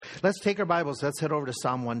Let's take our Bibles. Let's head over to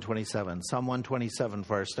Psalm 127. Psalm 127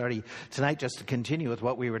 for our study tonight, just to continue with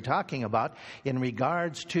what we were talking about in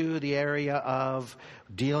regards to the area of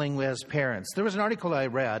dealing with parents. There was an article I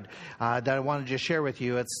read that I wanted to share with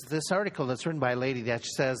you. It's this article that's written by a lady that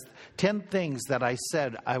says 10 things that I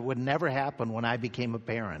said I would never happen when I became a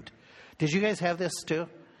parent. Did you guys have this too?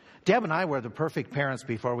 Deb and I were the perfect parents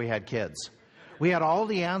before we had kids. We had all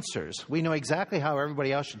the answers. We know exactly how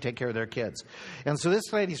everybody else should take care of their kids. And so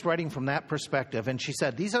this lady's writing from that perspective, and she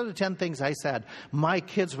said, these are the 10 things I said my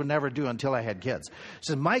kids would never do until I had kids. She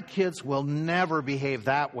said, my kids will never behave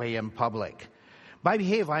that way in public. By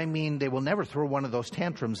behave, I mean they will never throw one of those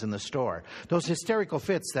tantrums in the store. Those hysterical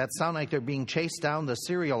fits that sound like they're being chased down the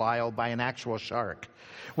cereal aisle by an actual shark.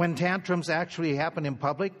 When tantrums actually happen in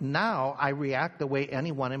public, now I react the way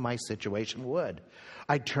anyone in my situation would.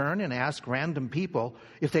 I turn and ask random people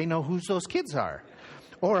if they know who those kids are.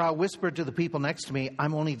 Or I'll whisper to the people next to me,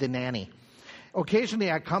 I'm only the nanny.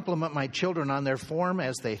 Occasionally I compliment my children on their form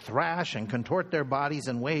as they thrash and contort their bodies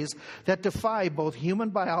in ways that defy both human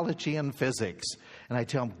biology and physics. And I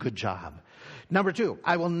tell them, good job. Number 2,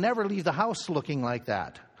 I will never leave the house looking like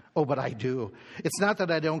that. Oh, but I do. It's not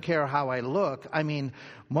that I don't care how I look. I mean,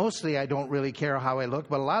 mostly I don't really care how I look,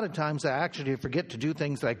 but a lot of times I actually forget to do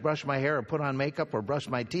things like brush my hair or put on makeup or brush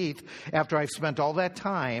my teeth after I've spent all that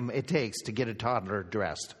time it takes to get a toddler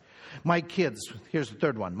dressed. My kids, here's the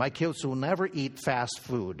third one, my kids will never eat fast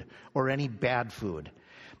food or any bad food.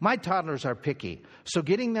 My toddlers are picky, so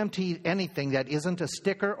getting them to eat anything that isn't a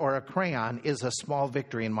sticker or a crayon is a small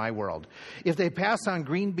victory in my world. If they pass on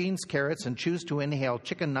green beans, carrots, and choose to inhale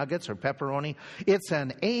chicken nuggets or pepperoni, it's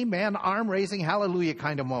an amen, arm-raising, hallelujah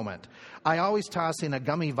kind of moment. I always toss in a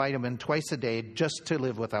gummy vitamin twice a day just to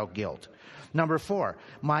live without guilt. Number 4,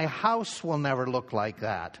 my house will never look like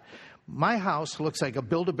that. My house looks like a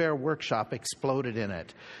Build-A-Bear workshop exploded in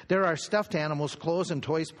it. There are stuffed animals, clothes, and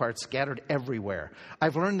toys parts scattered everywhere.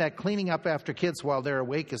 I've learned that cleaning up after kids while they're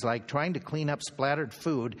awake is like trying to clean up splattered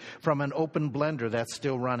food from an open blender that's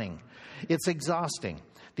still running. It's exhausting.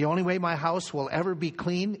 The only way my house will ever be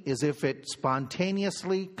clean is if it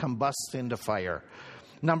spontaneously combusts into fire.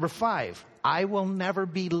 Number 5, I will never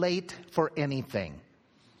be late for anything.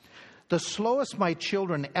 The slowest my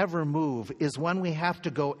children ever move is when we have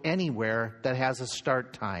to go anywhere that has a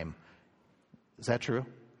start time. Is that true?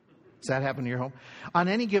 Does that happen in your home? On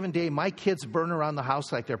any given day, my kids burn around the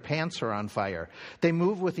house like their pants are on fire. They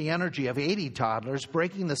move with the energy of 80 toddlers,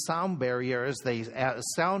 breaking the sound barrier as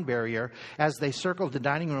they circle the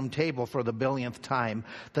dining room table for the billionth time.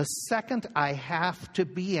 The second I have to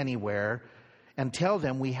be anywhere and tell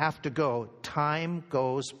them we have to go, time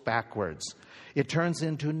goes backwards. It turns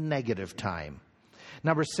into negative time.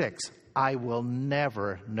 Number 6, I will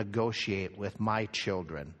never negotiate with my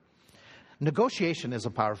children. Negotiation is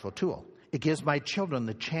a powerful tool. It gives my children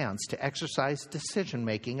the chance to exercise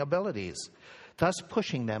decision-making abilities, thus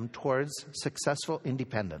pushing them towards successful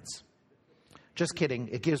independence. Just kidding,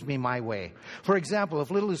 it gives me my way. For example, if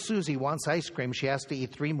little Susie wants ice cream, she has to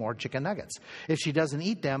eat 3 more chicken nuggets. If she doesn't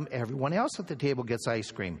eat them, everyone else at the table gets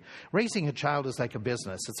ice cream. Raising a child is like a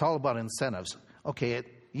business. It's all about incentives. Okay,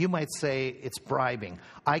 you might say it's bribing.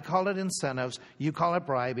 I call it incentives. You call it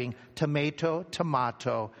bribing.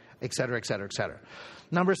 Tomato, etc., etc., etc.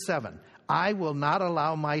 Number 7, I will not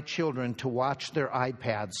allow my children to watch their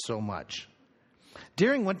iPads so much.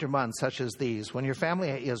 During winter months such as these, when your family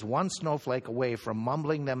is one snowflake away from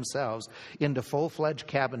mumbling themselves into full-fledged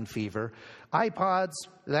cabin fever, iPods,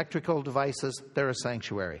 electrical devices, they're a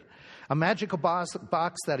sanctuary. A magical box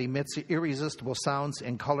that emits irresistible sounds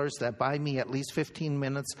and colors that buy me at least 15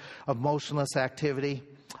 minutes of motionless activity.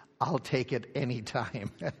 I'll take it any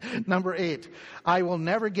time. Number 8, I will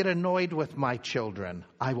never get annoyed with my children.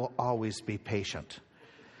 I will always be patient.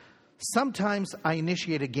 Sometimes I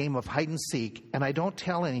initiate a game of hide and seek, and I don't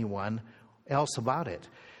tell anyone else about it.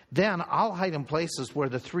 Then I'll hide in places where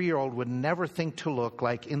the 3-year-old would never think to look,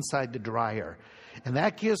 like inside the dryer. And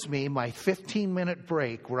that gives me my 15-minute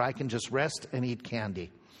break where I can just rest and eat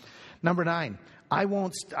candy. Number 9, I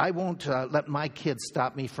won't let my kids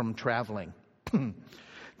stop me from traveling.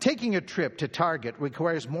 Taking a trip to Target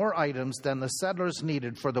requires more items than the settlers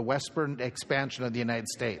needed for the western expansion of the United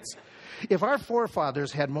States. If our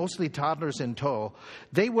forefathers had mostly toddlers in tow,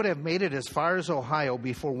 they would have made it as far as Ohio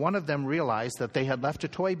before one of them realized that they had left a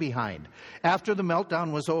toy behind. After the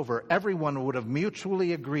meltdown was over, everyone would have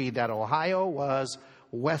mutually agreed that Ohio was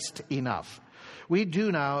west enough. We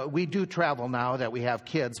do travel now that we have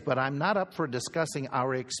kids, but I'm not up for discussing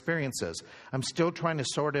our experiences. I'm still trying to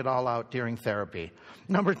sort it all out during therapy.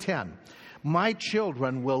 Number 10, my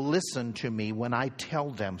children will listen to me when I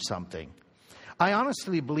tell them something. I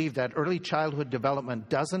honestly believe that early childhood development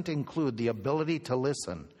doesn't include the ability to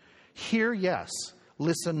listen. Hear, yes.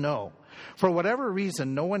 Listen, no. For whatever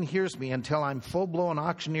reason, no one hears me until I'm full-blown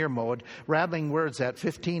auctioneer mode, rattling words at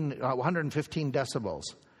 115 decibels.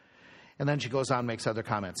 And then she goes on and makes other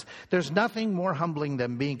comments. There's nothing more humbling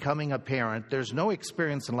than becoming a parent. There's no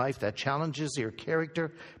experience in life that challenges your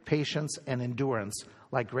character, patience, and endurance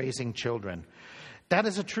like raising children. That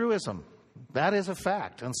is a truism. That is a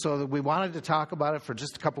fact. And so we wanted to talk about it for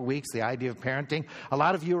just a couple of weeks, the idea of parenting. A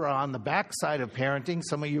lot of you are on the backside of parenting.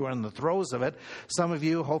 Some of you are in the throes of it. Some of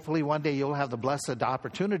you, hopefully one day you'll have the blessed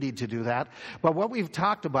opportunity to do that. But what we've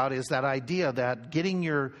talked about is that idea that getting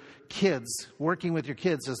your kids, working with your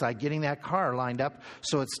kids is like getting that car lined up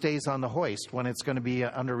so it stays on the hoist when it's going to be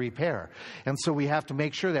under repair. And so we have to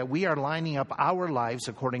make sure that we are lining up our lives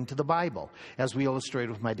according to the Bible, as we illustrated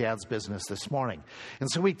with my dad's business this morning. And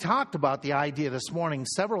so we talked about the idea this morning,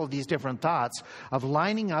 several of these different thoughts of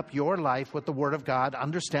lining up your life with the Word of God,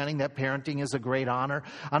 understanding that parenting is a great honor,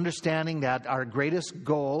 understanding that our greatest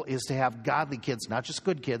goal is to have godly kids, not just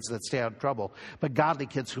good kids that stay out of trouble, but godly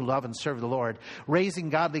kids who love and serve the Lord. Raising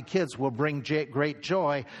godly kids will bring great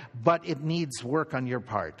joy, but it needs work on your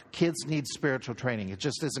part. Kids need spiritual training. It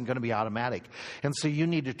just isn't going to be automatic. And so you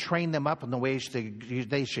need to train them up in the ways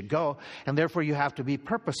they should go, and therefore you have to be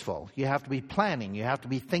purposeful. You have to be planning. You have to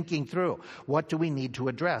be thinking through, what do we need to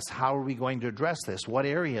address? How are we going to address this? What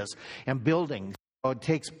areas? And building. It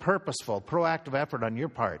takes purposeful, proactive effort on your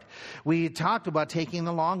part. We talked about taking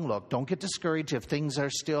the long look. Don't get discouraged if things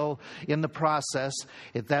are still in the process.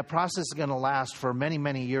 If that process is going to last for many,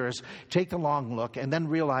 many years, take the long look and then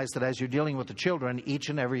realize that as you're dealing with the children, each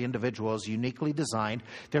and every individual is uniquely designed.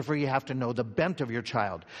 Therefore, you have to know the bent of your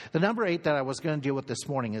child. The number 8 that I was going to deal with this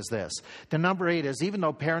morning is this. The number 8 is, even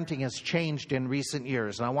though parenting has changed in recent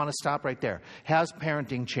years, and I want to stop right there. Has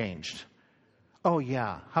parenting changed? Oh,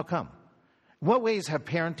 yeah. How come? What ways have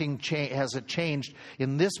parenting has it changed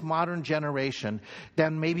in this modern generation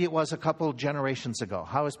than maybe it was a couple generations ago?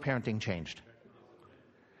 How has parenting changed?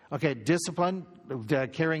 Okay, discipline,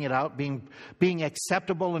 carrying it out, being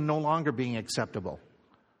acceptable and no longer being acceptable.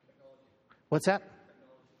 What's that?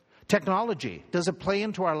 Technology. Does it play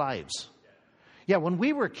into our lives? Yeah, when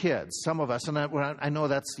we were kids, some of us, and I know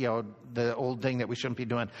that's the old thing that we shouldn't be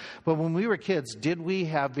doing, but when we were kids, did we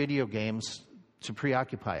have video games to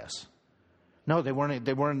preoccupy us? No, they weren't.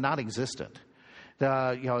 They were not existent.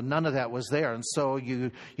 None of that was there, and so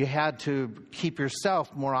you had to keep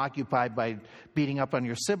yourself more occupied by beating up on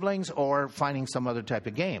your siblings or finding some other type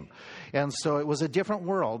of game. And so it was a different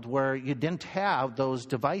world where you didn't have those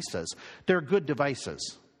devices. They're good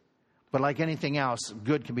devices, but like anything else,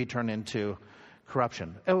 good can be turned into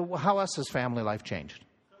corruption. How else has family life changed?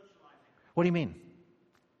 Socializing. What do you mean?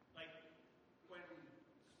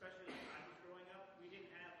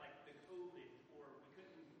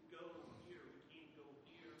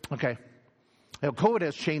 Okay. Now, COVID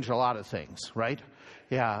has changed a lot of things, right?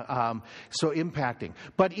 Yeah. So impacting.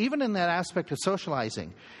 But even in that aspect of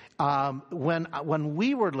socializing, when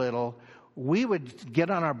we were little, we would get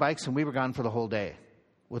on our bikes and we were gone for the whole day,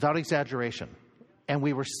 without exaggeration. And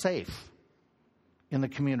we were safe in the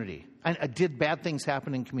community. Did bad things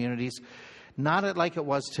happen in communities? Not like it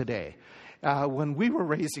was today. When we were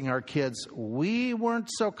raising our kids, we weren't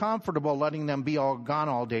so comfortable letting them be all gone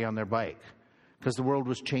all day on their bike, because the world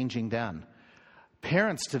was changing then.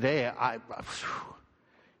 Parents today,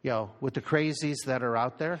 with the crazies that are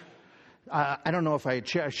out there, I don't know if I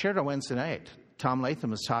shared on Wednesday night. Tom Latham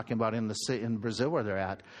was talking about in Brazil where they're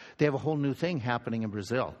at. They have a whole new thing happening in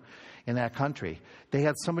Brazil, in that country. They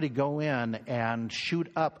had somebody go in and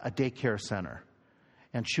shoot up a daycare center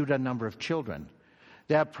and shoot a number of children.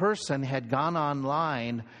 That person had gone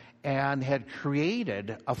online and had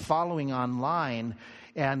created a following online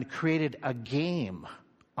and created a game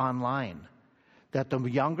online that the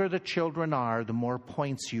younger the children are, the more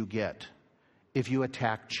points you get if you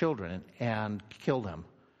attack children and kill them.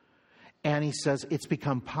 And he says it's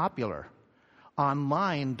become popular.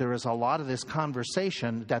 Online, there is a lot of this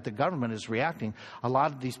conversation that the government is reacting. A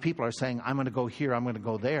lot of these people are saying, I'm going to go here, I'm going to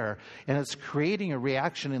go there. And it's creating a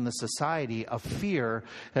reaction in the society of fear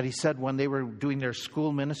that he said when they were doing their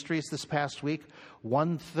school ministries this past week,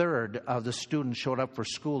 1/3 of the students showed up for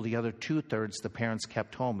school. The other 2/3 the parents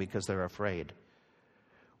kept home because they're afraid.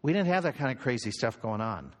 We didn't have that kind of crazy stuff going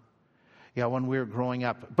on, when we were growing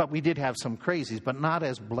up. But we did have some crazies, but not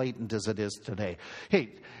as blatant as it is today.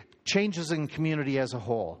 Hey, changes in community as a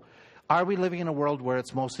whole. Are we living in a world where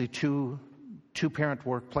it's mostly two-parent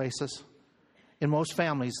workplaces? In most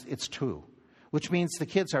families, it's 2, which means the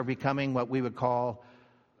kids are becoming what we would call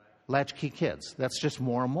latchkey kids. That's just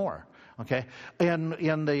more and more. Okay,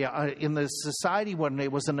 in the society when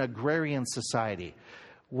it was an agrarian society,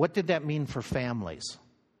 what did that mean for families?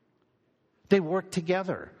 They worked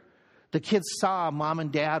together. The kids saw mom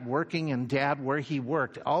and dad working and dad where he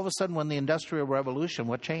worked. All of a sudden, when the Industrial Revolution,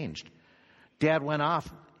 what changed? Dad went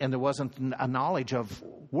off and there wasn't a knowledge of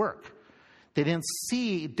work. They didn't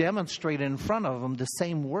see demonstrated in front of them the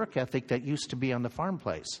same work ethic that used to be on the farm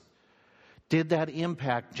place. Did that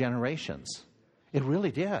impact generations? It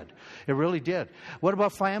really did. It really did. What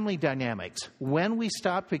about family dynamics? When we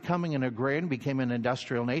stopped becoming an agrarian, became an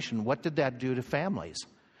industrial nation, what did that do to families?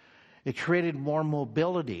 It created more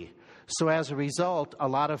mobility. So as a result, a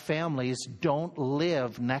lot of families don't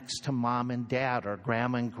live next to mom and dad or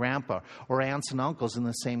grandma and grandpa or aunts and uncles in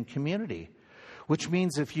the same community. Which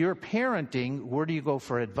means if you're parenting, where do you go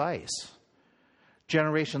for advice?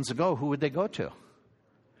 Generations ago, who would they go to?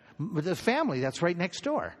 The family that's right next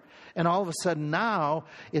door. And all of a sudden now,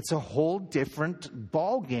 it's a whole different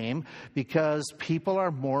ball game because people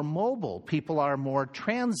are more mobile. People are more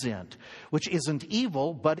transient, which isn't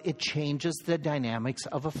evil, but it changes the dynamics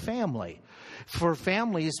of a family. For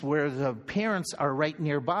families where the parents are right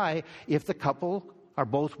nearby, if the couple are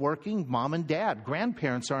both working, mom and dad,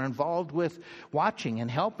 grandparents are involved with watching and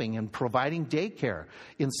helping and providing daycare.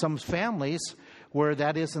 In some families where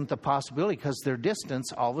that isn't the possibility because they're distant,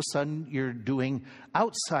 all of a sudden you're doing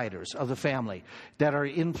outsiders of the family that are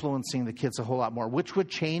influencing the kids a whole lot more, which would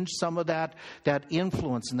change some of that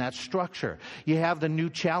influence and that structure. You have the new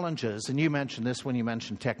challenges, and you mentioned this when you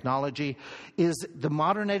mentioned technology. Is the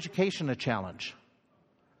modern education a challenge?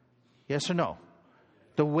 Yes or no?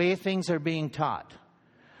 The way things are being taught.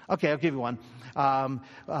 Okay, I'll give you one.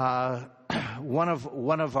 One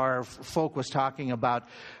of our folk was talking about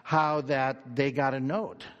how that they got a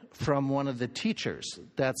note from one of the teachers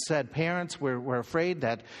that said parents were afraid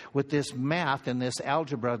that with this math and this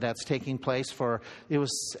algebra that's taking place it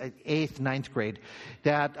was 8th, 9th grade,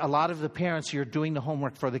 that a lot of the parents, you're doing the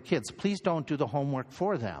homework for the kids. Please don't do the homework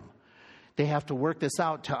for them. They have to work this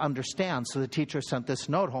out to understand. So the teacher sent this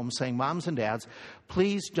note home saying, moms and dads,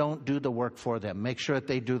 please don't do the work for them. Make sure that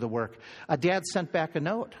they do the work. A dad sent back a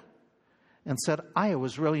note and said, I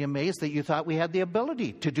was really amazed that you thought we had the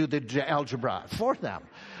ability to do the algebra for them.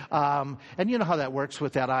 And you know how that works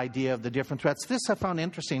with that idea of the different threats. This I found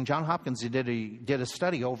interesting. John Hopkins did a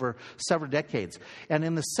study over several decades. And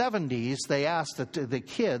in the 70s, they asked the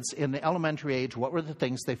kids in the elementary age what were the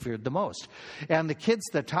things they feared the most. And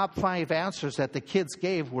the top 5 answers that the kids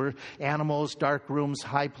gave were animals, dark rooms,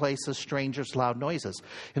 high places, strangers, loud noises.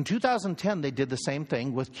 In 2010, they did the same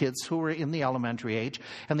thing with kids who were in the elementary age.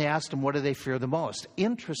 And they asked them, what do they fear the most?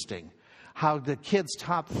 Interesting how the kids'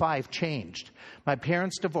 top 5 changed. My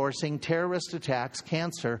parents divorcing, terrorist attacks,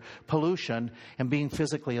 cancer, pollution, and being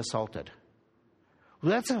physically assaulted.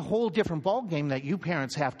 Well, that's a whole different ballgame that you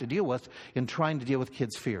parents have to deal with in trying to deal with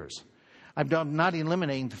kids' fears. I'm not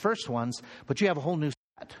eliminating the first ones, but you have a whole new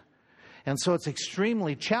set. And so it's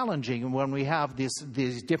extremely challenging when we have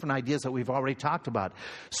these different ideas that we've already talked about.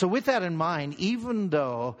 So with that in mind, even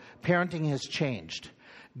though parenting has changed,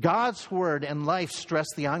 God's Word and life stress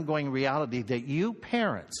the ongoing reality that you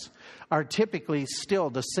parents are typically still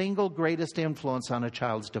the single greatest influence on a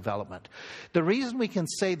child's development. The reason we can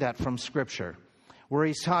say that from Scripture, where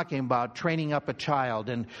he's talking about training up a child,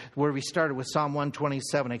 and where we started with Psalm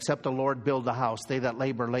 127, except the Lord build the house, they that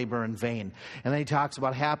labor in vain. And then he talks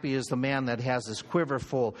about happy is the man that has his quiver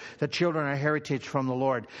full, that children are heritage from the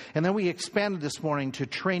Lord. And then we expanded this morning to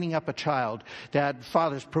training up a child, that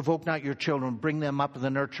fathers, provoke not your children, bring them up in the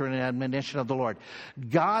nurture and admonition of the Lord.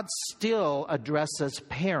 God still addresses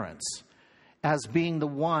parents as being the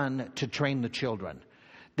one to train the children.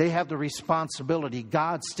 They have the responsibility.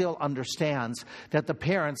 God still understands that the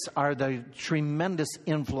parents are the tremendous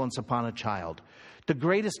influence upon a child, the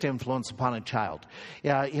greatest influence upon a child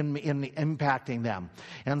in impacting them.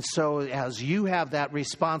 And so as you have that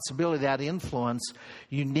responsibility, that influence,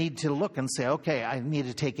 you need to look and say, okay, I need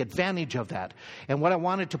to take advantage of that. And what I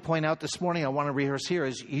wanted to point out this morning, I want to rehearse here,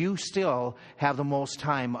 is you still have the most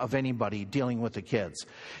time of anybody dealing with the kids.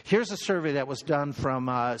 Here's a survey that was done from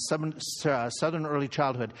Southern Early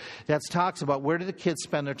Childhood that talks about where do the kids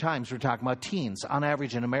spend their time. So we're talking about teens. On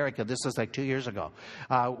average in America, this is like 2 years ago,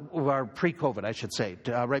 or pre-COVID, I should say,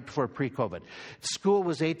 right before pre-COVID. School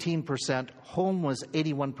was 18%, home was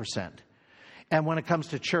 81%. And when it comes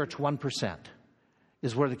to church, 1%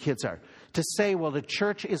 is where the kids are. To say, well, the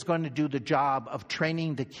church is going to do the job of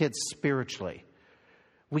training the kids spiritually.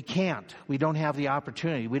 We can't. We don't have the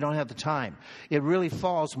opportunity. We don't have the time. It really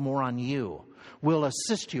falls more on you. We'll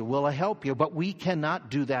assist you. We'll help you. But we cannot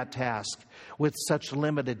do that task with such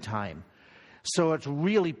limited time. So it's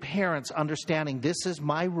really parents understanding this is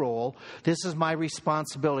my role, this is my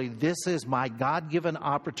responsibility, this is my God-given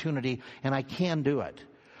opportunity, and I can do it.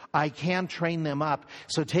 I can train them up.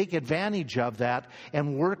 So take advantage of that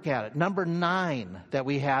and work at it. Number 9 that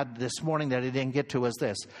we had this morning that I didn't get to is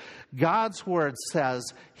this. God's Word says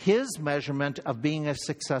His measurement of being a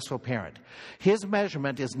successful parent. His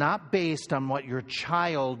measurement is not based on what your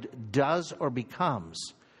child does or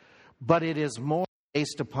becomes, but it is more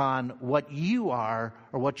based upon what you are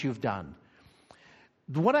or what you've done.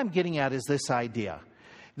 What I'm getting at is this idea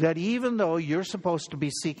that even though you're supposed to be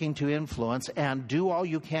seeking to influence and do all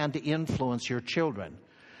you can to influence your children,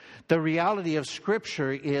 the reality of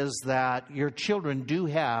Scripture is that your children do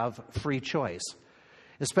have free choice,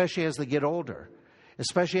 especially as they get older,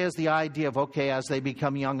 especially as the idea of, okay, as they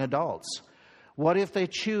become young adults. What if they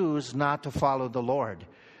choose not to follow the Lord?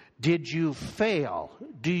 Did you fail?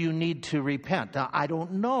 Do you need to repent? Now, I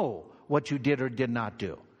don't know what you did or did not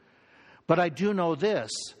do, but I do know this,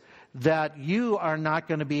 that you are not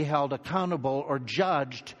going to be held accountable or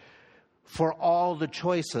judged for all the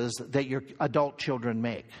choices that your adult children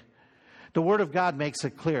make. The Word of God makes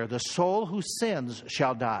it clear. The soul who sins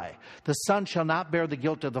shall die. The Son shall not bear the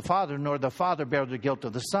guilt of the Father, nor the Father bear the guilt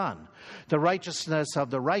of the Son. The righteousness of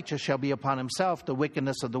the righteous shall be upon himself. The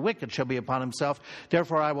wickedness of the wicked shall be upon himself.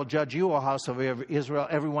 Therefore I will judge you, O house of Israel,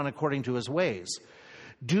 everyone according to his ways.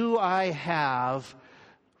 Do I have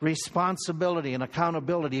responsibility and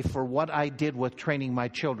accountability for what I did with training my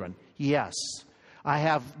children? Yes,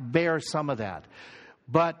 I bear some of that.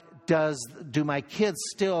 But do my kids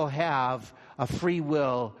still have a free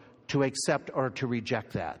will to accept or to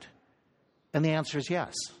reject that? And the answer is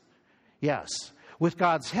yes. Yes. With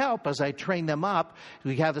God's help, as I train them up,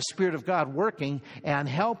 we have the Spirit of God working and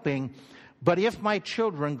helping. But if my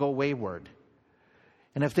children go wayward,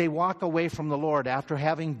 and if they walk away from the Lord after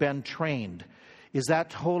having been trained, is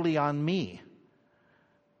that totally on me?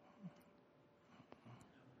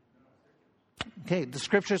 Okay, the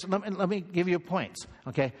Scriptures, let me give you points.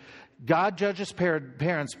 Okay, God judges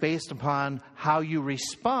parents based upon how you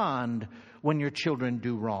respond when your children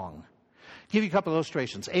do wrong. I'll give you a couple of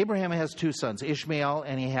illustrations. Abraham has 2 sons, Ishmael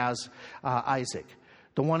and he has Isaac.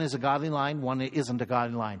 The one is a godly line, one isn't a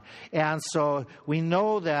godly line. And so we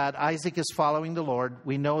know that Isaac is following the Lord.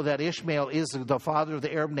 We know that Ishmael is the father of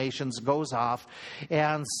the Arab nations, goes off.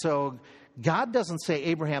 And so God doesn't say,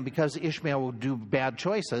 Abraham, because Ishmael will do bad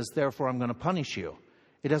choices, therefore I'm going to punish you.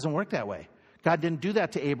 It doesn't work that way. God didn't do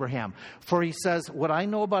that to Abraham. For he says, what I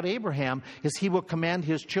know about Abraham is he will command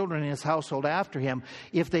his children and his household after him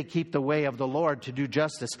if they keep the way of the Lord to do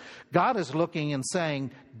justice. God is looking and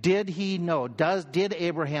saying, did he know? Did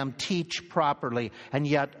Abraham teach properly? And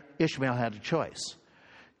yet Ishmael had a choice.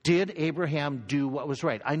 Did Abraham do what was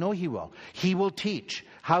right? I know he will. He will teach.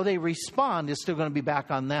 How they respond is still going to be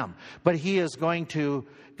back on them. But he is going to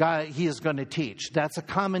teach. That's a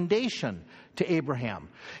commendation to Abraham.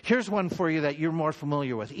 Here's one for you that you're more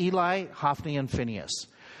familiar with. Eli, Hophni, and Phinehas.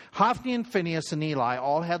 Hophni and Phinehas and Eli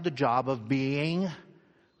all had the job of being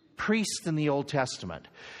priests in the Old Testament.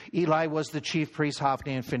 Eli was the chief priest.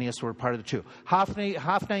 Hophni and Phinehas were part of the two. Hophni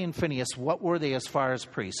and Phinehas, what were they as far as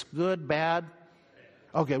priests? Good, bad?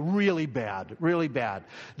 Okay, really bad, really bad.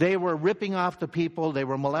 They were ripping off the people. They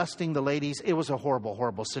were molesting the ladies. It was a horrible,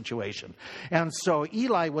 horrible situation. And so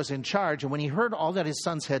Eli was in charge. And when he heard all that his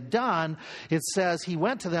sons had done, it says he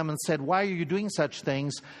went to them and said, why are you doing such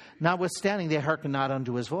things? Notwithstanding, they hearkened not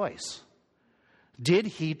unto his voice. Did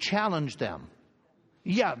he challenge them?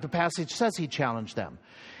 Yeah, the passage says he challenged them.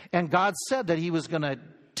 And God said that he was going to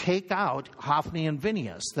take out Hophni and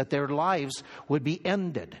Phinehas, that their lives would be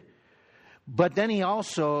ended. But then he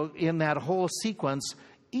also, in that whole sequence,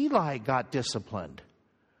 Eli got disciplined.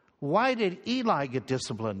 Why did Eli get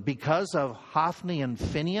disciplined? Because of Hophni and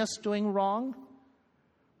Phinehas doing wrong?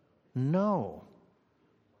 No.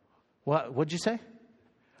 What'd you say?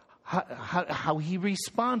 How he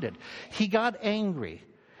responded. He got angry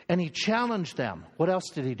and he challenged them. What else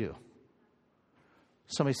did he do?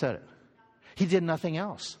 Somebody said it. He did nothing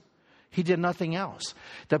else. He did nothing else.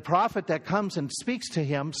 The prophet that comes and speaks to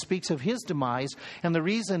him speaks of his demise, and the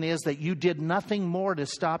reason is that you did nothing more to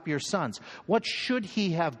stop your sons. What should he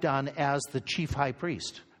have done as the chief high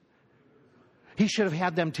priest? He should have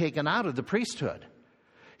had them taken out of the priesthood.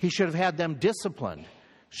 He should have had them disciplined.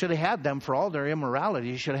 Should have had them for all their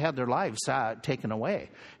immorality. He should have had their lives taken away.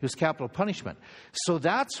 It was capital punishment. So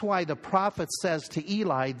that's why the prophet says to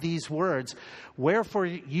Eli these words, wherefore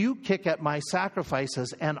you kick at my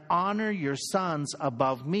sacrifices and honor your sons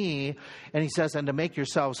above me. And he says, and to make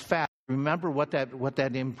yourselves fat. Remember what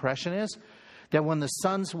that impression is? that when the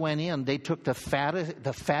sons went in, they took the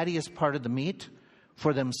fattiest part of the meat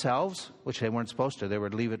for themselves, which they weren't supposed to. They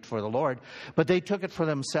would leave it for the Lord. But they took it for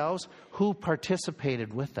themselves. Who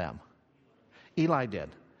participated with them? Eli did.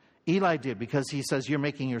 Eli did, because he says, you're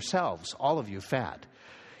making yourselves, all of you, fat.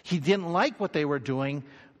 He didn't like what they were doing,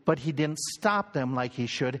 but he didn't stop them like he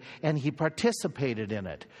should, and he participated in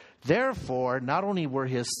it. Therefore, not only were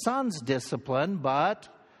his sons disciplined, but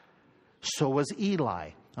so was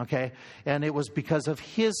Eli. Okay? And it was because of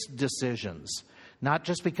his decisions, not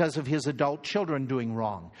just because of his adult children doing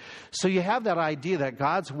wrong. So you have that idea that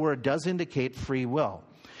God's word does indicate free will.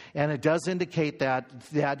 And it does indicate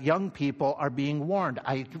that young people are being warned.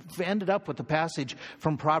 I ended up with the passage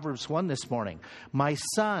from Proverbs 1 this morning. My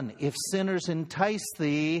son, if sinners entice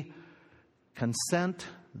thee, consent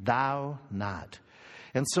thou not.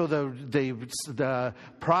 And so the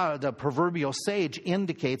proverbial sage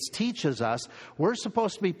teaches us we're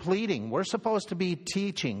supposed to be pleading, we're supposed to be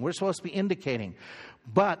teaching, we're supposed to be indicating.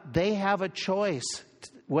 But they have a choice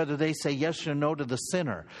whether they say yes or no to the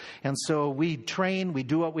sinner. And so we train, we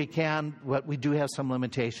do what we can, but we do have some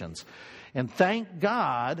limitations. And thank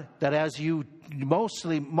God that as you most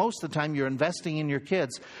of the time you're investing in your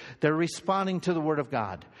kids, they're responding to the Word of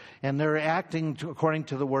God. And they're acting according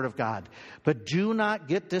to the Word of God. But do not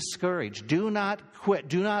get discouraged. Do not quit.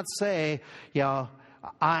 Do not say,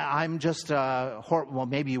 I'm just well,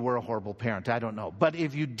 maybe you were a horrible parent. I don't know. But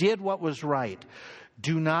if you did what was right,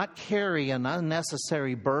 do not carry an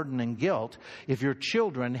unnecessary burden and guilt if your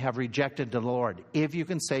children have rejected the Lord. If you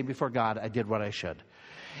can say before God, I did what I should.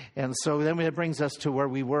 And so then it brings us to where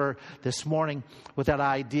we were this morning with that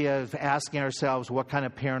idea of asking ourselves what kind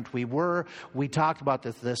of parent we were. We talked about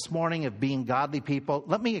this morning of being godly people.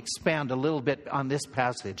 Let me expand a little bit on this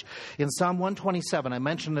passage. In Psalm 127, I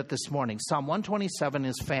mentioned it this morning. Psalm 127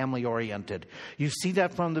 is family-oriented. You see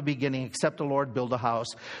that from the beginning. Except the Lord build a house.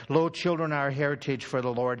 Lo, children are a heritage for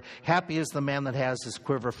the Lord. Happy is the man that has his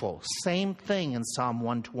quiver full. Same thing in Psalm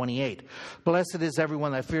 128. Blessed is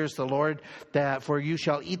everyone that fears the Lord, that for you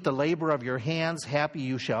shall eat the labor of your hands. Happy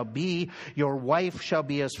you shall be. Your wife shall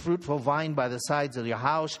be as fruitful vine by the sides of your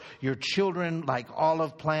house. Your children like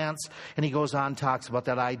olive plants. And he goes on, talks about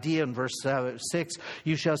that idea in verse 6.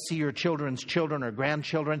 You shall see your children's children or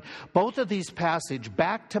grandchildren. Both of these passages,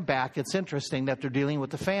 back to back, it's interesting that they're dealing with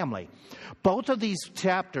the family. Both of these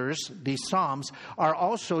chapters, these Psalms, are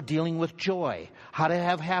also dealing with joy. How to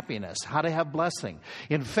have happiness. How to have blessing.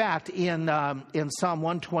 In fact, in Psalm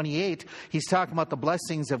 128, he's talking about the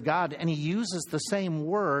blessings of God, and he uses the same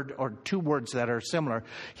word, or two words that are similar.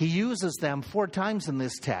 He uses them 4 times in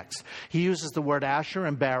this text. He uses the word Asher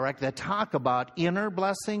and Barak that talk about inner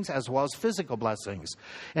blessings as well as physical blessings.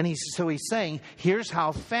 And he's saying, here's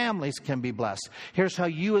how families can be blessed. Here's how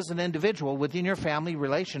you as an individual within your family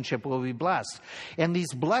relationship will be blessed. And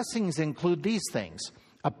these blessings include these things.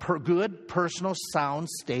 A good, personal, sound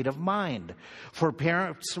state of mind. For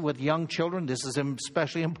parents with young children, this is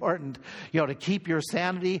especially important. To keep your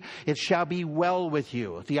sanity, it shall be well with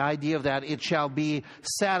you. The idea of that, it shall be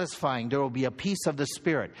satisfying. There will be a peace of the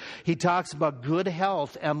spirit. He talks about good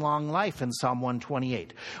health and long life in Psalm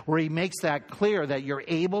 128, where he makes that clear that you're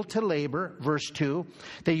able to labor, verse 2,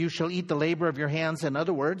 that you shall eat the labor of your hands. In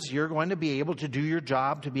other words, you're going to be able to do your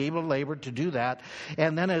job, to be able to labor, to do that.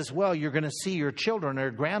 And then as well, you're going to see your children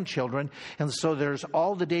or grandchildren. And so there's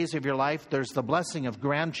all the days of your life. There's the blessing of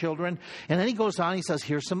grandchildren. And then he goes on, he says,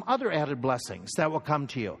 here's some other added blessings that will come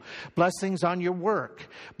to you. Blessings on your work.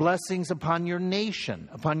 Blessings upon your nation,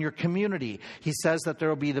 upon your community. He says that there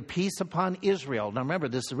will be the peace upon Israel. Now remember,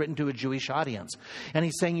 this is written to a Jewish audience. And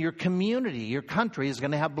he's saying your community, your country is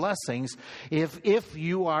going to have blessings if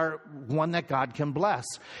you are one that God can bless.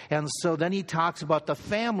 And so then he talks about the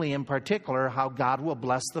family in particular, how God will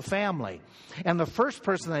bless the family. And the first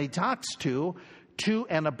person that he talks to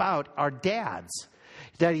and about are dads.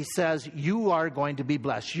 That he says, you are going to be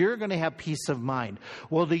blessed. You're going to have peace of mind.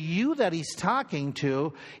 Well, the you that he's talking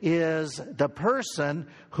to is the person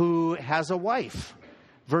who has a wife.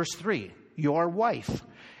 Verse 3, your wife.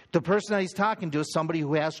 The person that he's talking to is somebody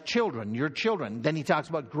who has children, your children. Then he talks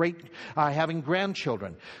about having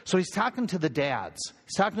grandchildren. So he's talking to the dads.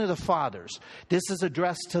 He's talking to the fathers. This is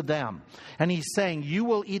addressed to them. And he's saying, you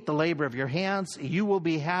will eat the labor of your hands. You will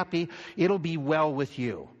be happy. It'll be well with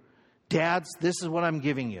you. Dads, this is what I'm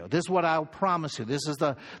giving you. This is what I'll promise you. This is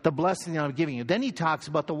the blessing that I'm giving you. Then he talks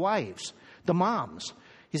about the wives, the moms.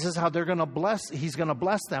 He says how he's going to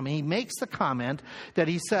bless them. And he makes the comment that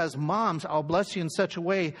he says, moms, I'll bless you in such a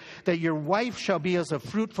way that your wife shall be as a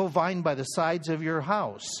fruitful vine by the sides of your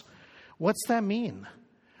house. What's that mean?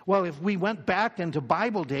 Well, if we went back into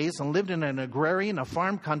Bible days and lived in an agrarian, a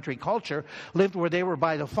farm country culture, lived where they were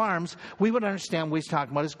by the farms, we would understand what he's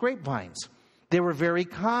talking about is grapevines. They were very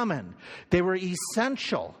common. They were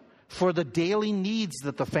essential for the daily needs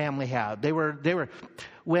that the family had. They were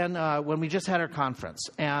when we just had our conference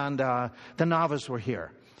and the Navas were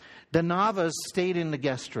here. The Navas stayed in the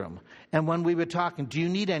guest room, and when we were talking, do you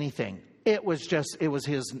need anything? It was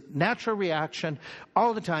his natural reaction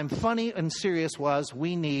all the time, funny and serious, was,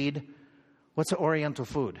 we need, what's the Oriental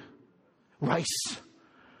food? Rice.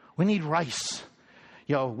 We need rice.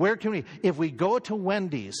 Where can we, if we go to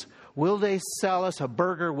Wendy's, will they sell us a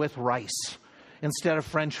burger with rice instead of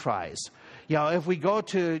French fries? If we go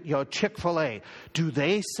to, Chick-fil-A, do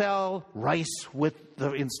they sell rice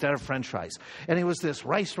instead of French fries? And it was this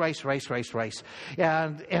rice.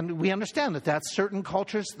 And we understand that that's certain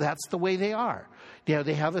cultures, that's the way they are.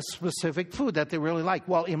 They have a specific food that they really like.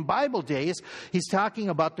 Well, in Bible days, he's talking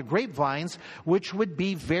about the grapevines, which would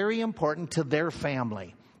be very important to their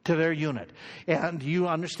family, to their unit. And you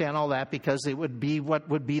understand all that because it would be what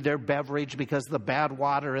would be their beverage because of the bad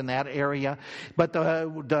water in that area. But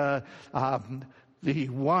the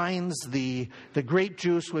wines, the grape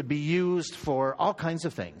juice would be used for all kinds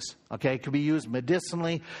of things. Okay, it could be used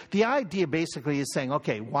medicinally. The idea basically is saying,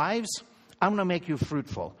 okay, wives, I'm going to make you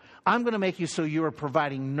fruitful. I'm going to make you so you are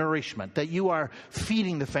providing nourishment, that you are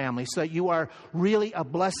feeding the family, so that you are really a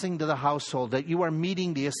blessing to the household, that you are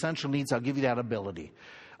meeting the essential needs. I'll give you that ability.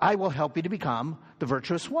 I will help you to become the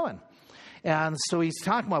virtuous woman. And so he's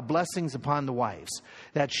talking about blessings upon the wives,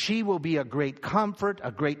 that she will be a great comfort,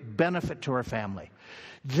 a great benefit to her family.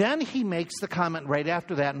 Then he makes the comment right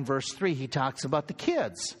after that in verse 3. He talks about the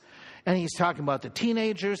kids. And he's talking about the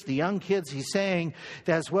teenagers, the young kids. He's saying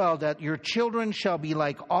as well that your children shall be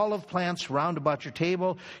like olive plants round about your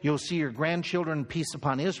table. You'll see your grandchildren, peace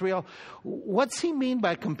upon Israel. What's he mean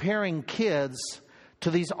by comparing kids to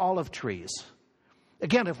these olive trees?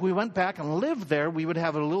 Again, if we went back and lived there, we would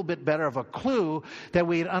have a little bit better of a clue that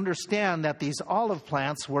we'd understand that these olive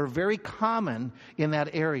plants were very common in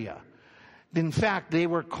that area. In fact, they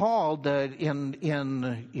were called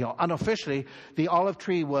unofficially, the olive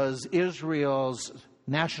tree was Israel's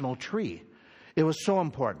national tree. It was so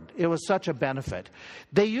important. It was such a benefit.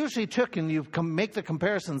 They usually took, and you can make the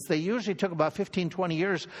comparisons, they usually took about 15, 20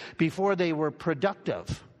 years before they were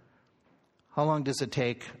productive. How long does it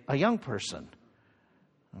take a young person?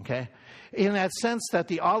 Okay? In that sense that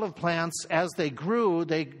the olive plants, as they grew,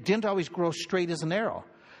 they didn't always grow straight as an arrow.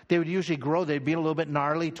 They would usually grow, they'd be a little bit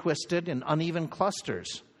gnarly, twisted, in uneven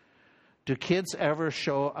clusters. Do kids ever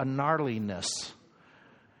show a gnarliness?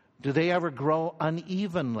 Do they ever grow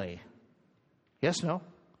unevenly? Yes, no?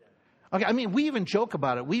 Okay, I mean, we even joke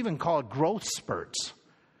about it. We even call it growth spurts.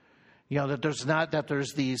 That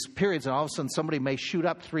there's these periods and all of a sudden somebody may shoot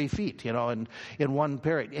up 3 feet, in one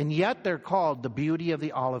period. And yet they're called the beauty of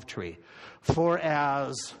the olive tree. For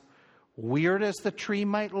as weird as the tree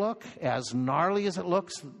might look, as gnarly as it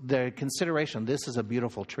looks, the consideration, this is a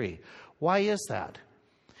beautiful tree. Why is that?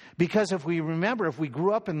 Because if we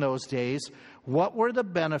grew up in those days, what were the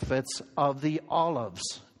benefits of the olives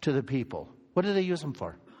to the people? What did they use them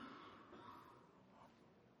for?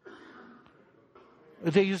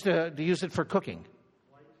 They used it for cooking.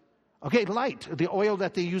 Okay, light. The oil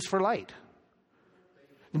that they use for light.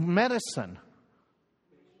 Medicine.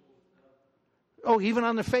 Oh, even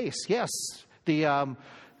on the face, yes. The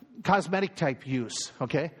cosmetic type use,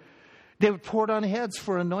 okay? They would pour it on heads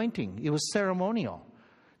for anointing. It was ceremonial.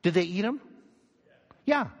 Did they eat them?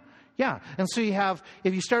 Yeah. And so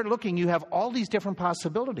if you start looking, you have all these different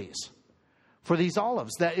possibilities for these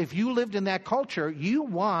olives. That if you lived in that culture, you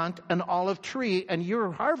want an olive tree and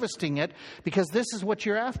you're harvesting it because this is what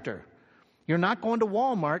you're after. You're not going to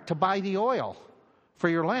Walmart to buy the oil for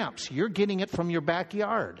your lamps. You're getting it from your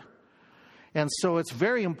backyard. And so it's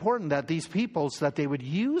very important that these peoples, that they would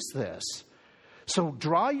use this. So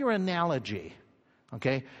draw your analogy,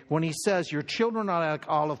 okay? When he says your children are like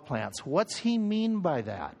olive plants, what's he mean by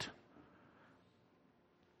that?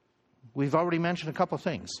 We've already mentioned a couple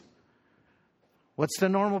things. What's the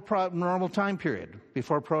normal time period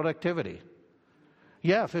before productivity?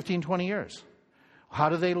 Yeah, 15, 20 years. How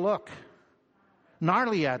do they look?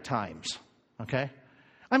 Gnarly at times, okay?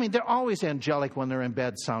 I mean, they're always angelic when they're in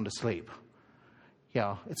bed sound asleep.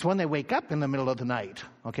 It's when they wake up in the middle of the night,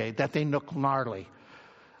 okay, that they look gnarly.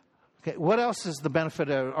 Okay, what else is the benefit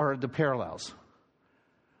or the parallels?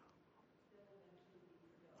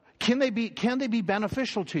 Can they be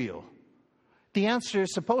beneficial to you? The answer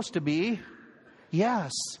is supposed to be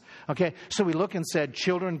yes. Okay, so we look and said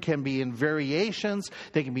children can be in variations.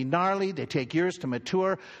 They can be gnarly. They take years to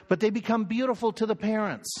mature, but they become beautiful to the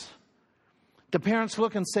parents. The parents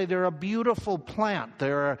look and say they're a beautiful plant.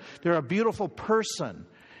 They're a beautiful person.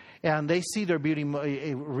 And they see their beauty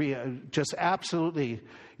just absolutely,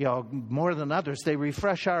 more than others. They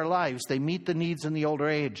refresh our lives. They meet the needs in the older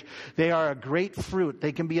age. They are a great fruit.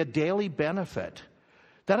 They can be a daily benefit.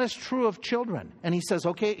 That is true of children. And he says,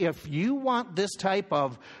 okay, if you want this type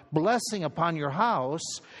of blessing upon your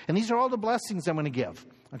house, and these are all the blessings I'm going to give.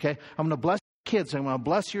 Okay, I'm going to bless kids, I'm going to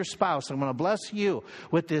bless your spouse, I'm going to bless you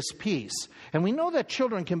with this peace. And we know that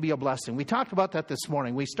children can be a blessing. We talked about that this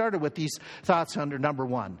morning. We started with these thoughts under number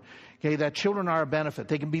 1. Okay, that children are a benefit.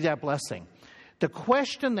 They can be that blessing. The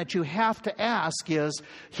question that you have to ask is,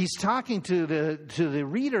 he's talking to the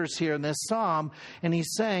readers here in this psalm, and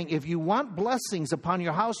he's saying, if you want blessings upon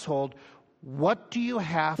your household, what do you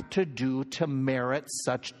have to do to merit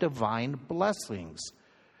such divine blessings?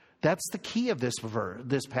 That's the key of this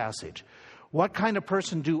passage. What kind of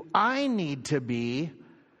person do I need to be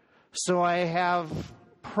so I have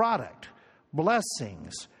product,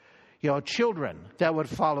 blessings, children that would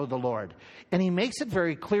follow the Lord? And he makes it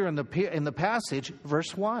very clear in the passage,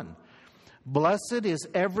 verse 1. Blessed is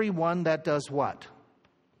everyone that does what?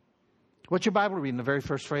 What's your Bible reading, the very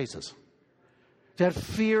first phrases? That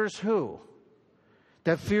fears who?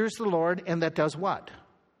 That fears the Lord and that does what?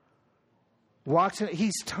 Walks in.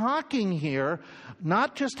 He's talking here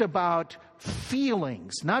not just about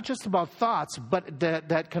feelings, not just about thoughts, but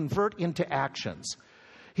that convert into actions.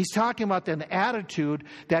 He's talking about an attitude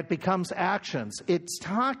that becomes actions. It's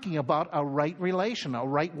talking about a right relation, a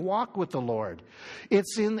right walk with the Lord.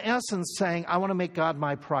 It's in essence saying, I want to make God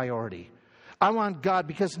my priority. I want God,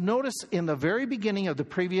 because notice in the very beginning of the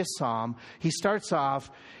previous psalm, he starts off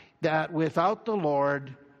that without the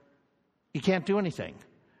Lord, you can't do anything.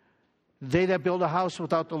 They that build a house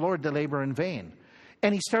without the Lord, they labor in vain.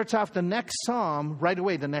 And he starts off the next psalm, right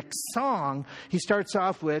away, the next song, he starts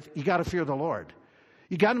off with, you got to fear the Lord.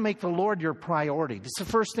 You got to make the Lord your priority. This is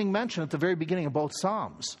the first thing mentioned at the very beginning of both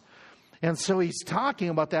psalms. And so he's talking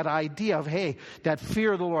about that idea of, hey, that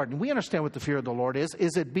fear of the Lord. And we understand what the fear of the Lord is.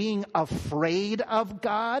 Is it being afraid of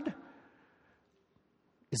God?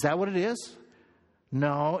 Is that what it is?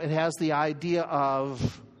 No, it has the idea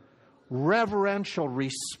of reverential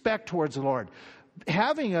respect towards the Lord.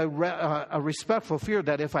 Having a respectful fear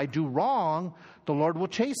that if I do wrong, the Lord will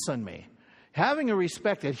chasten me. Having a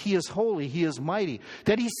respect that he is holy, he is mighty,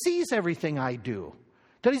 that he sees everything I do,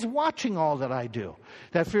 that he's watching all that I do.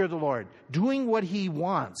 That fear of the Lord, doing what he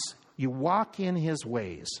wants. You walk in his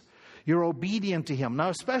ways. You're obedient to him. Now,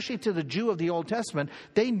 especially to the Jew of the Old Testament,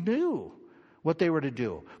 they knew what they were to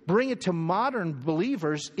do. Bring it to modern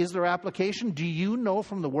believers. Is there application? Do you know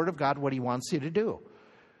from the Word of God what he wants you to do?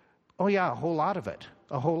 Oh yeah, a whole lot of it.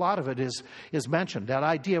 A whole lot of it is mentioned. That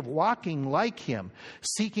idea of walking like him,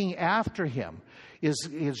 seeking after him,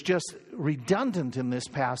 is just redundant in this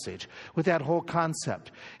passage with that whole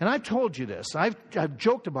concept. And I've told you this. I've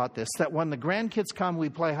joked about this, that when the grandkids come, we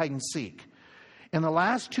play hide and seek. And the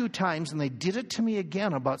last 2 times, and they did it to me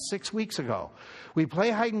again about 6 weeks ago, we play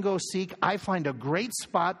hide and go seek. I find a great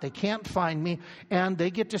spot. They can't find me, and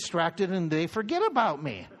they get distracted and they forget about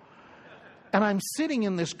me. And I'm sitting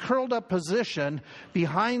in this curled up position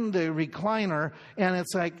behind the recliner, and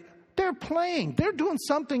it's like, they're playing. They're doing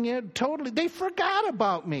something totally. They forgot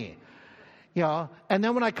about me. And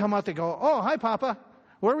then when I come out, they go, oh, hi, Papa.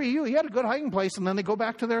 Where were you? You had a good hiding place. And then they go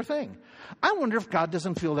back to their thing. I wonder if God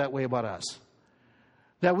doesn't feel that way about us.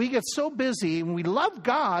 That we get so busy and we love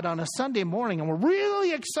God on a Sunday morning and we're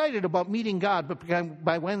really excited about meeting God, but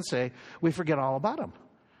by Wednesday, we forget all about him.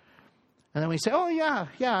 And then we say, oh, yeah,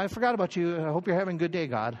 I forgot about you. I hope you're having a good day,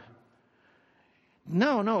 God.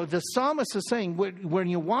 No, the psalmist is saying when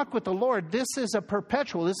you walk with the Lord, this is a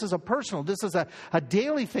perpetual, this is a personal, this is a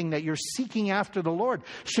daily thing that you're seeking after the Lord.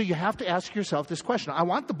 So you have to ask yourself this question. I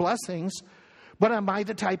want the blessings, but am I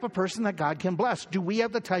the type of person that God can bless? Do we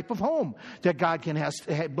have the type of home that God can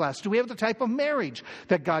bless? Do we have the type of marriage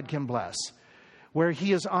that God can bless, where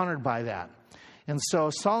he is honored by that? And so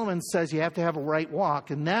Solomon says you have to have a right walk.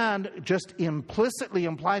 And then just implicitly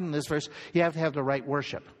implied in this verse, you have to have the right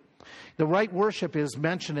worship. The right worship is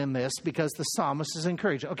mentioned in this because the psalmist is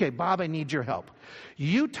encouraged. Okay, Bob, I need your help.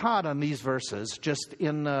 You taught on these verses just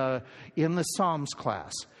in the Psalms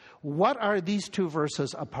class. What are these 2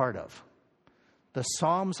 verses a part of? The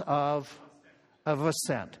Psalms of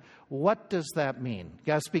Ascent. What does that mean? You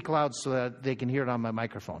got to speak loud so that they can hear it on my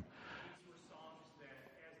microphone.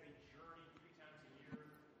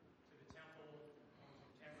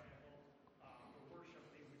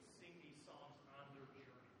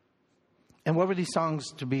 And what were these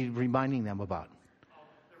songs to be reminding them about?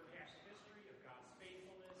 Their past history, of God's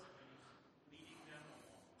faithfulness, and leading them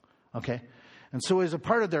along. Okay. And so as a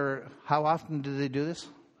part of their, how often do they do this? At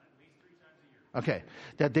least 3 times a year. Okay.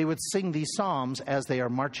 That they would sing these psalms as they are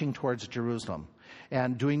marching towards Jerusalem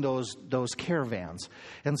and doing those caravans.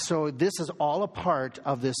 And so this is all a part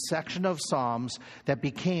of this section of Psalms that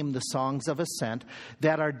became the songs of ascent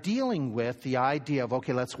that are dealing with the idea of,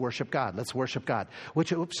 okay, let's worship God. Let's worship God.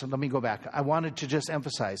 Which, let me go back. I wanted to just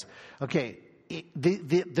emphasize, okay,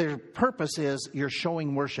 their purpose is you're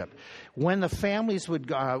showing worship. When the families would,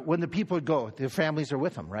 when the people would go, their families are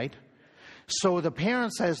with them, right? So the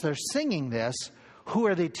parents, as they're singing this, who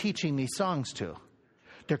are they teaching these songs to?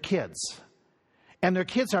 Their kids. And their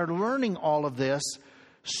kids are learning all of this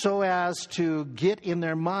so as to get in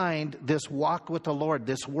their mind this walk with the Lord,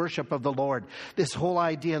 this worship of the Lord, this whole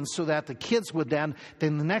idea, and so that the kids would then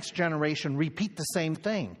the next generation repeat the same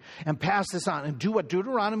thing and pass this on and do what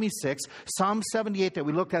Deuteronomy 6, Psalm 78 that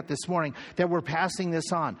we looked at this morning, that we're passing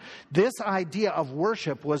this on. This idea of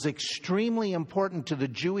worship was extremely important to the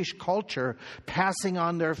Jewish culture, passing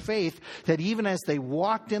on their faith, that even as they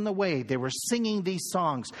walked in the way, they were singing these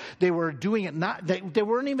songs. They were doing it, they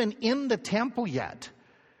weren't even in the temple yet.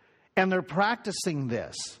 And they're practicing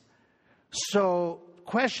this. So,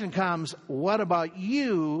 question comes, what about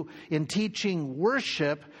you in teaching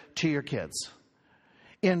worship to your kids?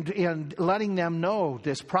 In letting them know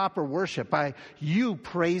this proper worship by you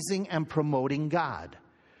praising and promoting God.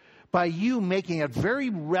 By you making it very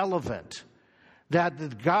relevant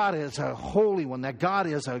that God is a holy one, that God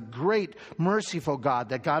is a great, merciful God,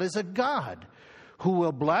 that God is a God who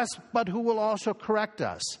will bless, but who will also correct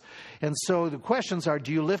us. And so the questions are,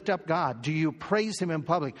 do you lift up God? Do you praise Him in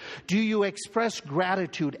public? Do you express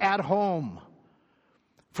gratitude at home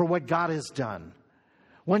for what God has done?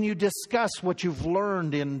 When you discuss what you've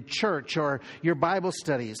learned in church or your Bible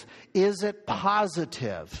studies, is it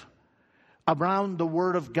positive around the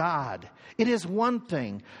Word of God? It is one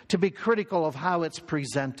thing to be critical of how it's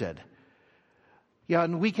presented. Yeah,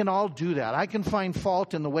 and we can all do that. I can find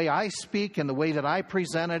fault in the way I speak and the way that I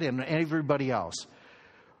present it and everybody else.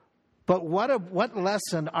 But what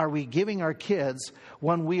lesson are we giving our kids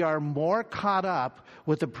when we are more caught up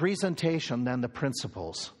with the presentation than the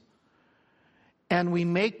principles? And we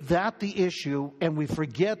make that the issue and we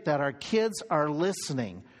forget that our kids are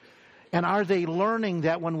listening. And are they learning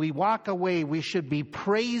that when we walk away, we should be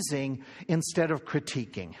praising instead of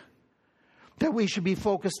critiquing? That we should be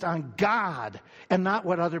focused on God and not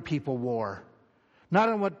what other people wore. Not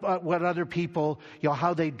on what other people,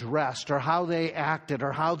 how they dressed or how they acted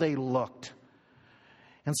or how they looked.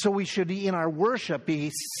 And so we should, in our worship,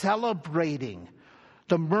 be celebrating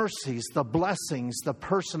the mercies, the blessings, the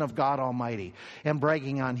person of God Almighty and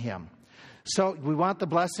bragging on Him. So we want the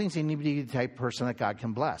blessings. You need to be the type of person that God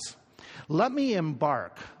can bless. Let me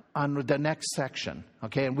embark on the next section,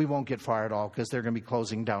 okay? And we won't get far at all because they're going to be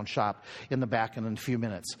closing down shop in the back in a few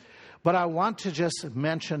minutes. But I want to just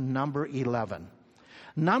mention number 11.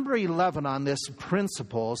 Number 11 on this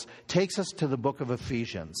principles takes us to the book of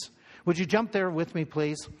Ephesians. Would you jump there with me,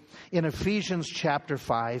 please? In Ephesians chapter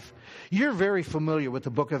 5. You're very familiar with the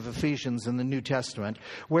book of Ephesians in the New Testament,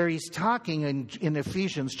 where he's talking in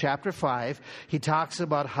Ephesians chapter 5, he talks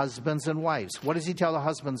about husbands and wives. What does he tell the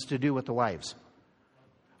husbands to do with the wives?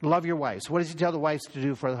 Love your wives. What does he tell the wives to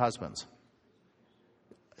do for the husbands?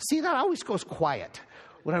 See, that always goes quiet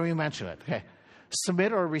whenever you mention it. Okay.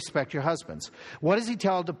 Submit or respect your husbands. What does he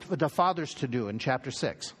tell the fathers to do in chapter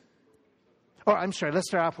 6? Oh, I'm sorry. Let's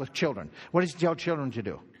start off with children. What does he tell children to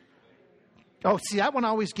do? Oh, see, that one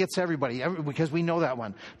always gets everybody because we know that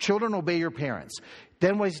one. Children, obey your parents.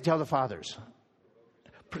 Then what does he tell the fathers?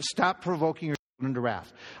 Stop provoking your children to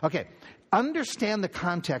wrath. Okay. Understand the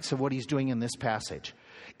context of what he's doing in this passage.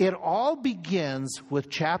 It all begins with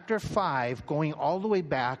chapter 5 going all the way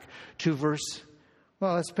back to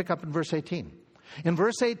let's pick up in verse 18. In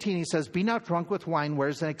verse 18 he says, be not drunk with wine where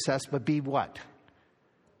is an excess, but be what?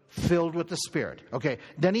 Filled with the Spirit. Okay,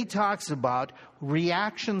 then he talks about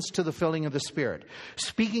reactions to the filling of the Spirit.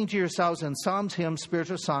 Speaking to yourselves in psalms, hymns,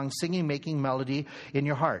 spiritual songs, singing, making melody in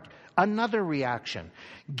your heart. Another reaction,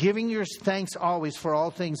 giving your thanks always for all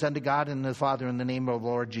things unto God and the Father in the name of the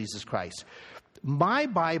Lord Jesus Christ. My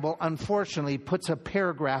Bible, unfortunately, puts a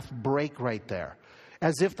paragraph break right there,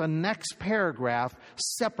 as if the next paragraph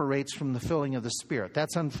separates from the filling of the Spirit.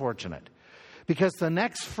 That's unfortunate. Because the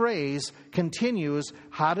next phrase continues,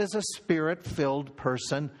 how does a Spirit-filled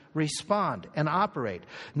person respond and operate?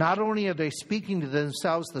 Not only are they speaking to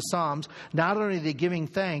themselves the Psalms, not only are they giving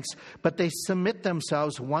thanks, but they submit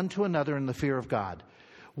themselves one to another in the fear of God.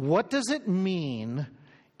 What does it mean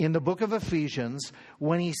in the book of Ephesians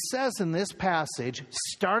when he says in this passage,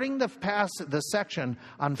 starting the section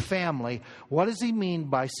on family, what does he mean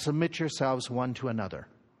by submit yourselves one to another?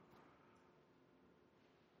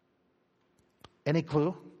 Any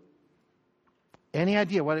clue? Any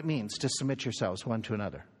idea what it means to submit yourselves one to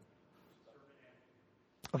another?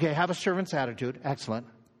 Okay, have a servant's attitude. Excellent.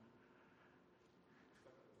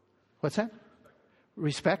 What's that?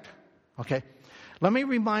 Respect? Okay. Let me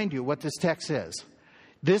remind you what this text is.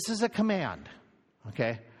 This is a command,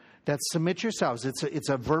 okay? That submit yourselves. It's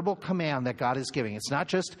a verbal command that God is giving. It's not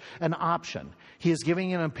just an option. He is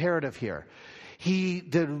giving an imperative here.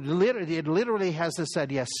 It literally has this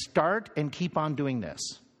idea, start and keep on doing this.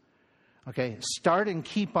 Okay, start and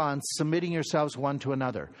keep on submitting yourselves one to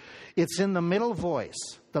another. It's in the middle voice.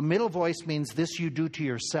 The middle voice means this you do to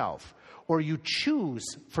yourself, or you choose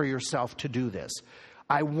for yourself to do this.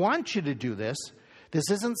 I want you to do this. This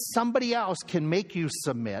isn't somebody else can make you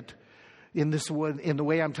submit in the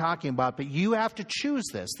way I'm talking about, but you have to choose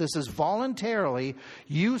this. This is voluntarily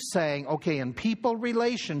you saying, okay, in people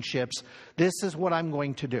relationships, this is what I'm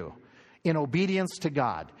going to do in obedience to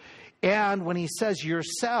God. And when he says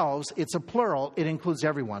yourselves, it's a plural. It includes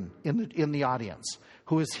everyone in the audience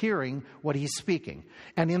who is hearing what he's speaking.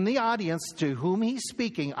 And in the audience to whom he's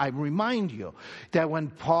speaking, I remind you that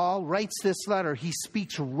when Paul writes this letter, he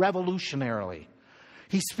speaks revolutionarily.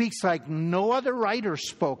 He speaks like no other writer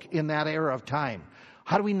spoke in that era of time.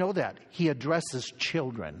 How do we know that? He addresses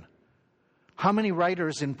children. How many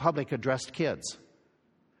writers in public addressed kids?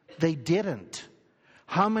 They didn't.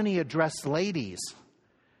 How many addressed ladies?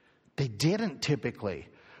 They didn't typically.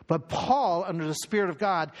 But Paul, under the Spirit of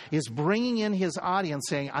God, is bringing in his audience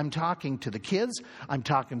saying, I'm talking to the kids, I'm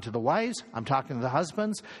talking to the wives, I'm talking to the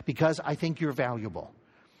husbands, because I think you're valuable.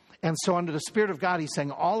 And so under the Spirit of God, he's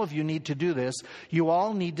saying, all of you need to do this. You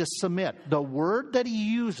all need to submit. The word that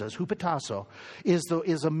he uses, hupatasso,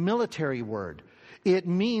 is a military word. It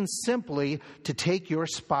means simply to take your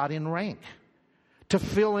spot in rank, to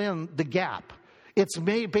fill in the gap. It's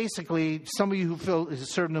basically somebody who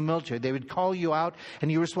served in the military. They would call you out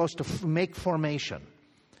and you were supposed to make formation.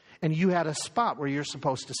 And you had a spot where you're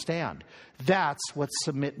supposed to stand. That's what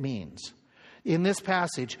submit means. In this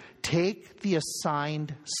passage, take the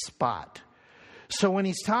assigned spot. So when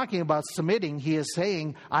he's talking about submitting, he is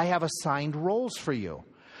saying, I have assigned roles for you.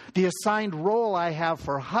 The assigned role I have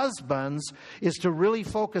for husbands is to really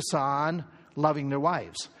focus on loving their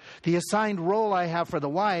wives. The assigned role I have for the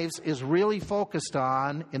wives is really focused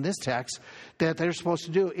on, in this text, that they're supposed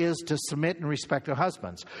to do is to submit and respect their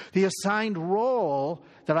husbands. The assigned role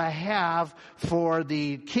that I have for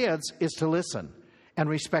the kids is to listen and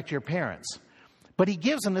respect your parents. But he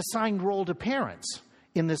gives an assigned role to parents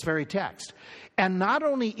in this very text. And not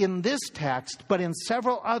only in this text, but in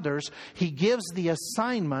several others, he gives the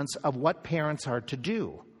assignments of what parents are to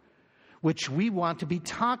do, which we want to be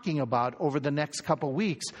talking about over the next couple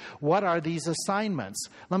weeks. What are these assignments?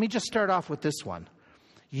 Let me just start off with this one.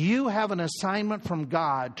 You have an assignment from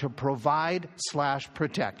God to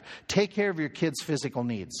provide/protect. Take care of your kids' physical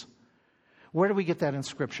needs. Where do we get that in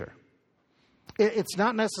Scripture? It's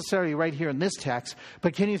not necessarily right here in this text,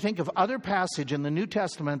 but can you think of other passage in the New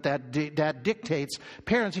Testament that dictates,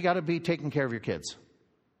 parents, you got to be taking care of your kids?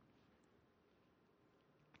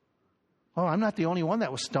 Oh, I'm not the only one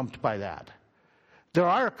that was stumped by that. There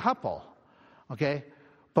are a couple, okay?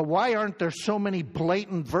 But why aren't there so many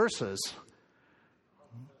blatant verses?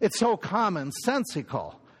 It's so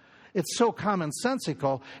commonsensical. It's so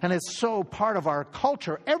commonsensical, and it's so part of our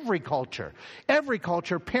culture. Every culture,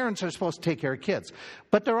 parents are supposed to take care of kids.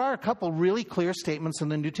 But there are a couple really clear statements in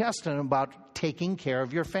the New Testament about taking care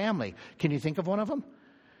of your family. Can you think of one of them?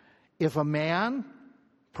 If a man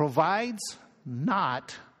provides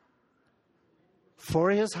not for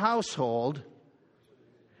his household,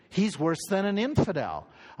 he's worse than an infidel.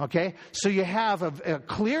 Okay? So you have a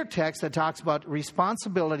clear text that talks about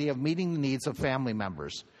responsibility of meeting the needs of family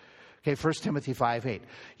members. Okay, 1 Timothy 5:8.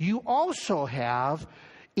 You also have,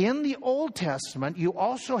 in the Old Testament, you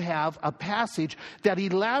also have a passage that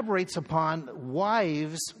elaborates upon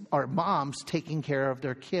wives or moms taking care of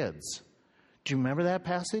their kids. Do you remember that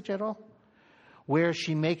passage at all? Where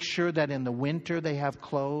she makes sure that in the winter they have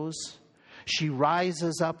clothes. She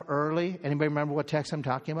rises up early. Anybody remember what text I'm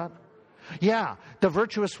talking about? Yeah, the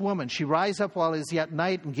virtuous woman. She rises up while it is yet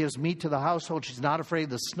night and gives meat to the household. She's not afraid of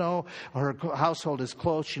the snow. Her household is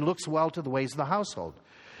clothed. She looks well to the ways of the household.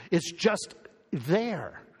 It's just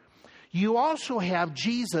there. You also have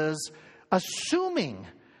Jesus assuming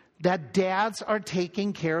that dads are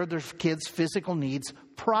taking care of their kids' physical needs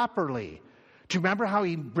properly. Do you remember how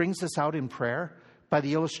he brings this out in prayer by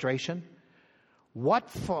the illustration? What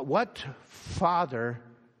father,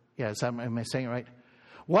 yes, am I saying it right?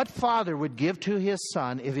 What father would give to his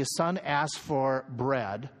son if his son asked for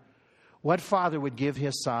bread? What father would give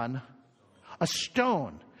his son a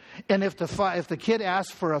stone? And if the kid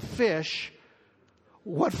asked for a fish,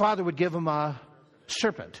 what father would give him a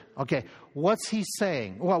serpent? Okay, what's he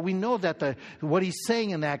saying? Well, we know that what he's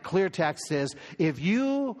saying in that clear text is, if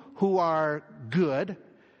you who are good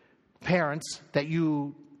parents, that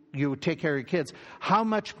you take care of your kids, how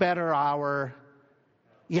much better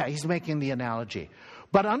he's making the analogy.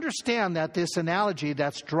 But understand that this analogy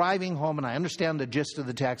that's driving home, and I understand the gist of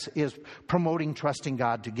the text, is promoting trusting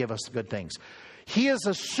God to give us good things. He is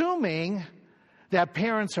assuming that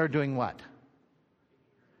parents are doing what?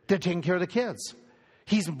 They're taking care of the kids.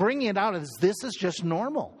 He's bringing it out as this is just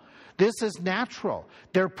normal. This is natural.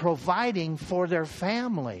 They're providing for their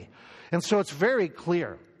family. And so it's very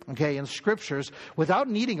clear, okay, in scriptures, without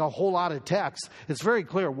needing a whole lot of text, it's very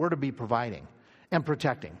clear we're to be providing and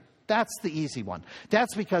protecting. That's the easy one.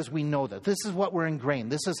 That's because we know that. This is what we're ingrained.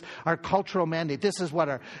 This is our cultural mandate. This is what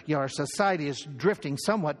our society is drifting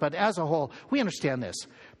somewhat. But as a whole, we understand this.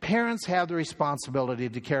 Parents have the responsibility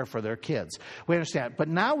to care for their kids. We understand. But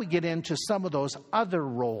now we get into some of those other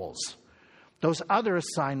roles, those other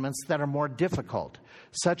assignments that are more difficult,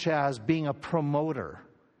 such as being a promoter,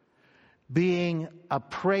 being a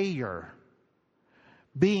prayer,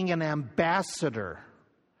 being an ambassador,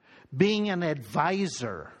 being an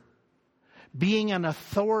advisor, being an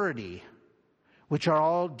authority, which are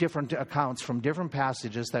all different accounts from different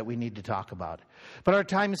passages that we need to talk about. But our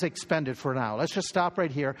time is expended for now. Let's just stop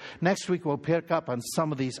right here. Next week we'll pick up on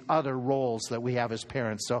some of these other roles that we have as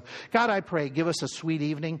parents. So, God, I pray, give us a sweet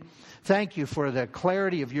evening. Thank you for the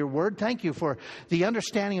clarity of your word. Thank you for the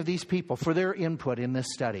understanding of these people, for their input in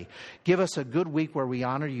this study. Give us a good week where we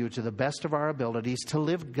honor you to the best of our abilities to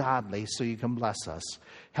live godly so you can bless us.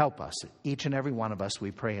 Help us, each and every one of us,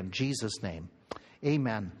 we pray in Jesus' name.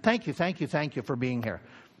 Amen. Thank you for being here.